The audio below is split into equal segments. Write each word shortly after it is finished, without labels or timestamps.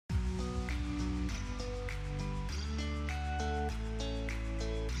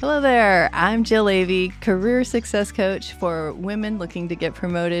Hello there. I'm Jill Avey, career success coach for women looking to get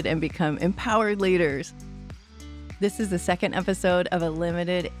promoted and become empowered leaders. This is the second episode of a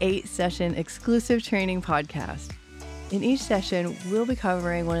limited 8-session exclusive training podcast. In each session, we'll be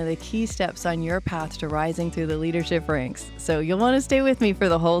covering one of the key steps on your path to rising through the leadership ranks, so you'll want to stay with me for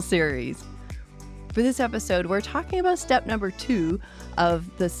the whole series. For this episode, we're talking about step number 2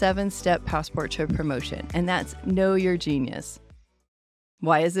 of the 7-step passport to promotion, and that's know your genius.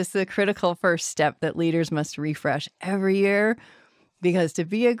 Why is this the critical first step that leaders must refresh every year? Because to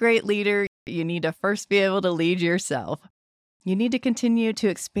be a great leader, you need to first be able to lead yourself. You need to continue to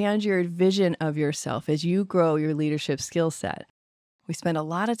expand your vision of yourself as you grow your leadership skill set. We spend a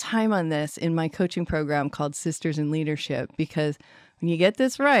lot of time on this in my coaching program called Sisters in Leadership, because when you get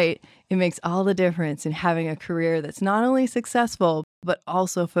this right, it makes all the difference in having a career that's not only successful, but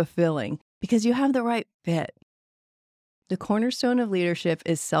also fulfilling, because you have the right fit. The cornerstone of leadership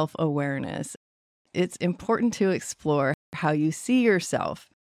is self-awareness. It's important to explore how you see yourself,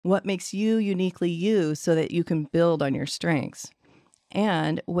 what makes you uniquely you so that you can build on your strengths,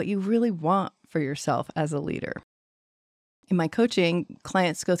 and what you really want for yourself as a leader. In my coaching,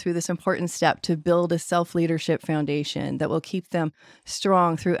 clients go through this important step to build a self-leadership foundation that will keep them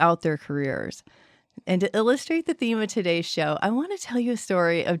strong throughout their careers. And to illustrate the theme of today's show, I want to tell you a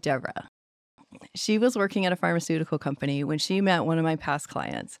story of Deborah. She was working at a pharmaceutical company when she met one of my past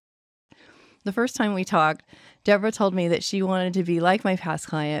clients. The first time we talked, Deborah told me that she wanted to be like my past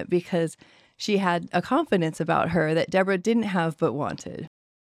client because she had a confidence about her that Deborah didn't have but wanted.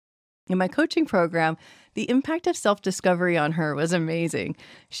 In my coaching program, the impact of self-discovery on her was amazing.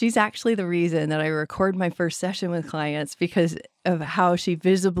 She's actually the reason that I record my first session with clients because of how she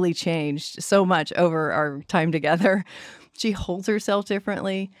visibly changed so much over our time together. She holds herself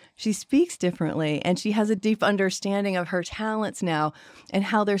differently, she speaks differently, and she has a deep understanding of her talents now and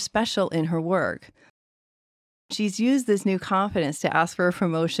how they're special in her work. She's used this new confidence to ask for a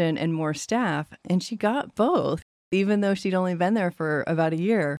promotion and more staff, and she got both, even though she'd only been there for about a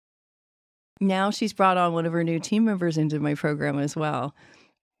year. Now she's brought on one of her new team members into my program as well.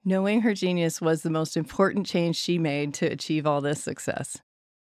 Knowing her genius was the most important change she made to achieve all this success.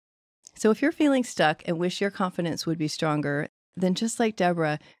 So if you're feeling stuck and wish your confidence would be stronger, then just like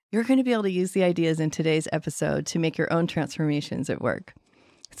Deborah, you're going to be able to use the ideas in today's episode to make your own transformations at work.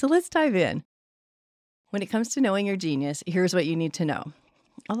 So let's dive in. When it comes to knowing your genius, here's what you need to know.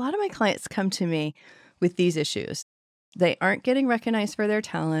 A lot of my clients come to me with these issues. They aren't getting recognized for their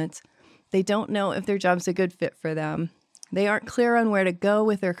talents. They don't know if their job's a good fit for them. They aren't clear on where to go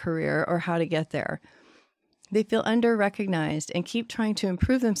with their career or how to get there. They feel under-recognized and keep trying to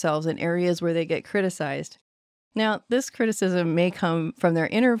improve themselves in areas where they get criticized. Now, this criticism may come from their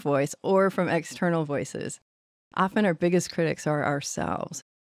inner voice or from external voices. Often our biggest critics are ourselves.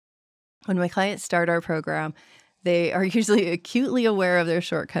 When my clients start our program, they are usually acutely aware of their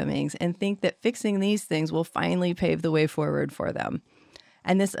shortcomings and think that fixing these things will finally pave the way forward for them.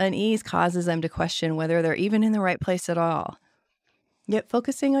 And this unease causes them to question whether they're even in the right place at all. Yet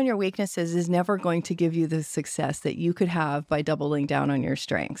focusing on your weaknesses is never going to give you the success that you could have by doubling down on your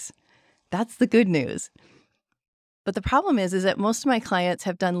strengths. That's the good news. But the problem is that most of my clients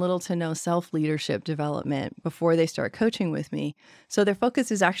have done little to no self-leadership development before they start coaching with me, so their focus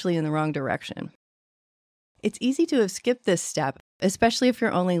is actually in the wrong direction. It's easy to have skipped this step, especially if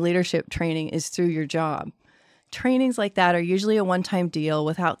your only leadership training is through your job. Trainings like that are usually a one-time deal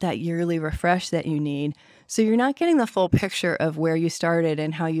without that yearly refresh that you need, so you're not getting the full picture of where you started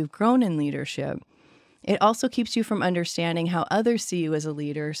and how you've grown in leadership. It also keeps you from understanding how others see you as a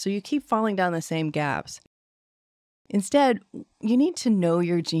leader, so you keep falling down the same gaps. Instead, you need to know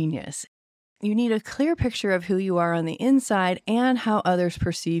your genius. You need a clear picture of who you are on the inside and how others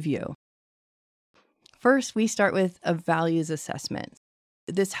perceive you. First, we start with a values assessment.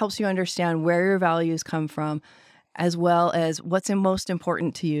 This helps you understand where your values come from, as well as what's most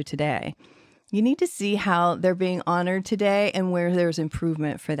important to you today. You need to see how they're being honored today and where there's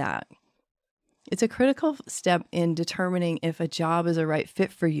improvement for that. It's a critical step in determining if a job is a right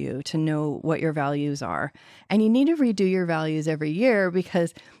fit for you to know what your values are. And you need to redo your values every year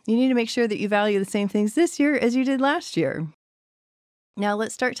because you need to make sure that you value the same things this year as you did last year. Now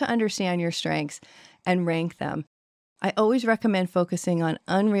let's start to understand your strengths and rank them. I always recommend focusing on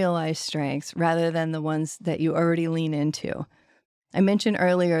unrealized strengths rather than the ones that you already lean into. I mentioned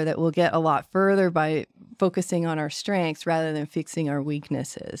earlier that we'll get a lot further by focusing on our strengths rather than fixing our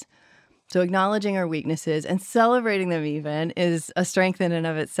weaknesses. So acknowledging our weaknesses and celebrating them even is a strength in and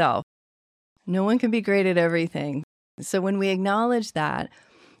of itself. No one can be great at everything. So when we acknowledge that,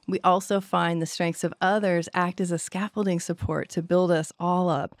 We also find the strengths of others act as a scaffolding support to build us all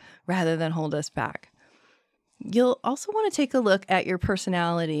up rather than hold us back. You'll also want to take a look at your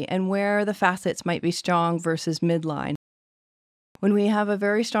personality and where the facets might be strong versus midline. When we have a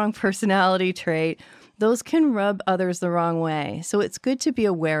very strong personality trait, those can rub others the wrong way. So it's good to be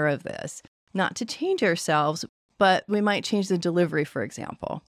aware of this, not to change ourselves, but we might change the delivery, for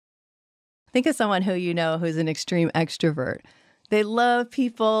example. Think of someone who you know who's an extreme extrovert. They love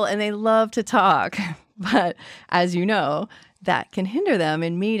people and they love to talk, but as you know, that can hinder them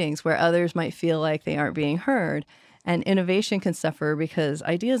in meetings where others might feel like they aren't being heard, and innovation can suffer because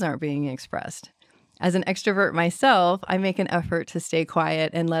ideas aren't being expressed. As an extrovert myself, I make an effort to stay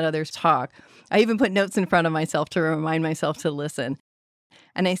quiet and let others talk. I even put notes in front of myself to remind myself to listen.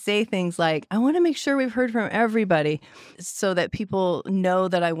 And I say things like, I want to make sure we've heard from everybody so that people know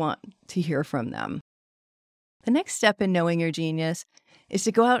that I want to hear from them. The next step in knowing your genius is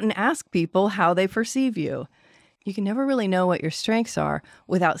to go out and ask people how they perceive you. You can never really know what your strengths are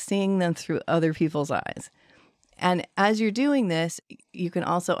without seeing them through other people's eyes. And as you're doing this, you can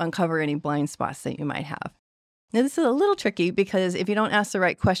also uncover any blind spots that you might have. Now, this is a little tricky because if you don't ask the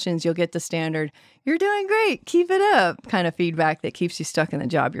right questions, you'll get the standard, "You're doing great, keep it up," kind of feedback that keeps you stuck in the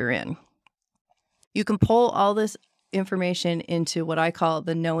job you're in. You can pull all this information into what I call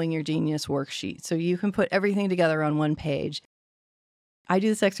the Knowing Your Genius worksheet. So you can put everything together on one page. I do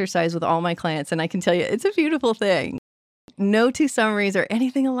this exercise with all my clients, and I can tell you it's a beautiful thing. No two summaries are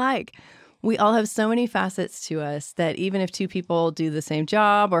anything alike. We all have so many facets to us that even if two people do the same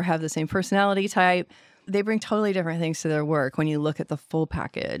job or have the same personality type, they bring totally different things to their work when you look at the full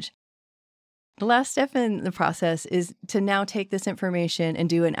package. The last step in the process is to now take this information and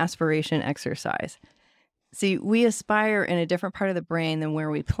do an aspiration exercise. See, we aspire in a different part of the brain than where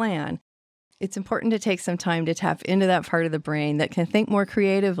we plan. It's important to take some time to tap into that part of the brain that can think more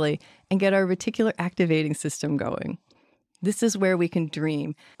creatively and get our reticular activating system going. This is where we can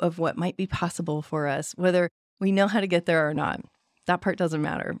dream of what might be possible for us, whether we know how to get there or not. That part doesn't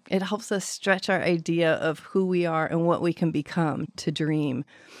matter. It helps us stretch our idea of who we are and what we can become to dream.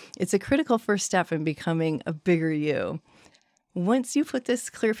 It's a critical first step in becoming a bigger you. Once you put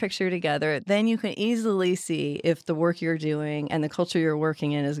this clear picture together, then you can easily see if the work you're doing and the culture you're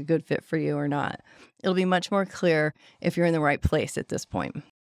working in is a good fit for you or not. It'll be much more clear if you're in the right place at this point.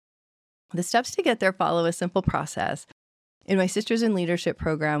 The steps to get there follow a simple process. In my Sisters in Leadership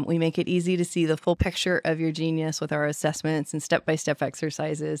program, we make it easy to see the full picture of your genius with our assessments and step-by-step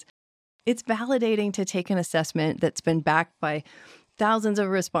exercises. It's validating to take an assessment that's been backed by thousands of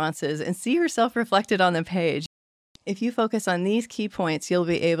responses and see yourself reflected on the page. If you focus on these key points, you'll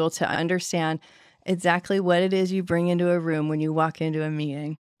be able to understand exactly what it is you bring into a room when you walk into a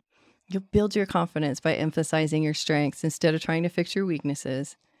meeting. You'll build your confidence by emphasizing your strengths instead of trying to fix your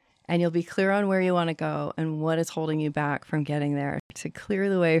weaknesses. And you'll be clear on where you want to go and what is holding you back from getting there to clear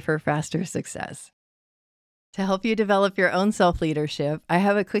the way for faster success. To help you develop your own self-leadership, I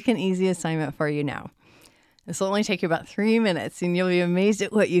have a quick and easy assignment for you now. This will only take you about 3 minutes, and you'll be amazed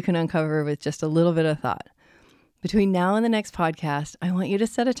at what you can uncover with just a little bit of thought. Between now and the next podcast, I want you to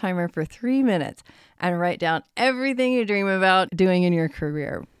set a timer for 3 minutes and write down everything you dream about doing in your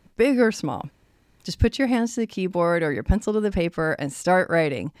career, big or small. Just put your hands to the keyboard or your pencil to the paper and start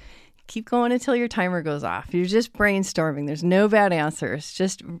writing. Keep going until your timer goes off. You're just brainstorming. There's no bad answers.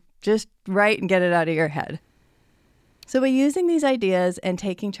 Just write and get it out of your head. So by using these ideas and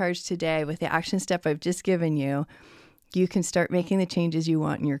taking charge today with the action step I've just given you, you can start making the changes you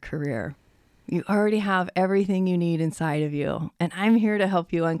want in your career. You already have everything you need inside of you, and I'm here to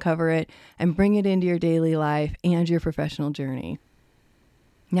help you uncover it and bring it into your daily life and your professional journey.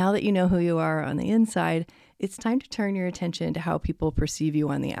 Now that you know who you are on the inside, it's time to turn your attention to how people perceive you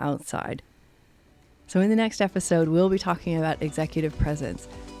on the outside. So in the next episode, we'll be talking about executive presence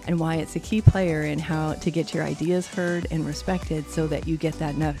and why it's a key player in how to get your ideas heard and respected so that you get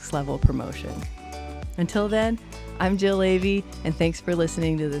that next level promotion. Until then, I'm Jill Levy, and thanks for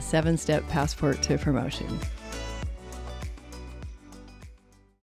listening to the 7-Step Passport to Promotion.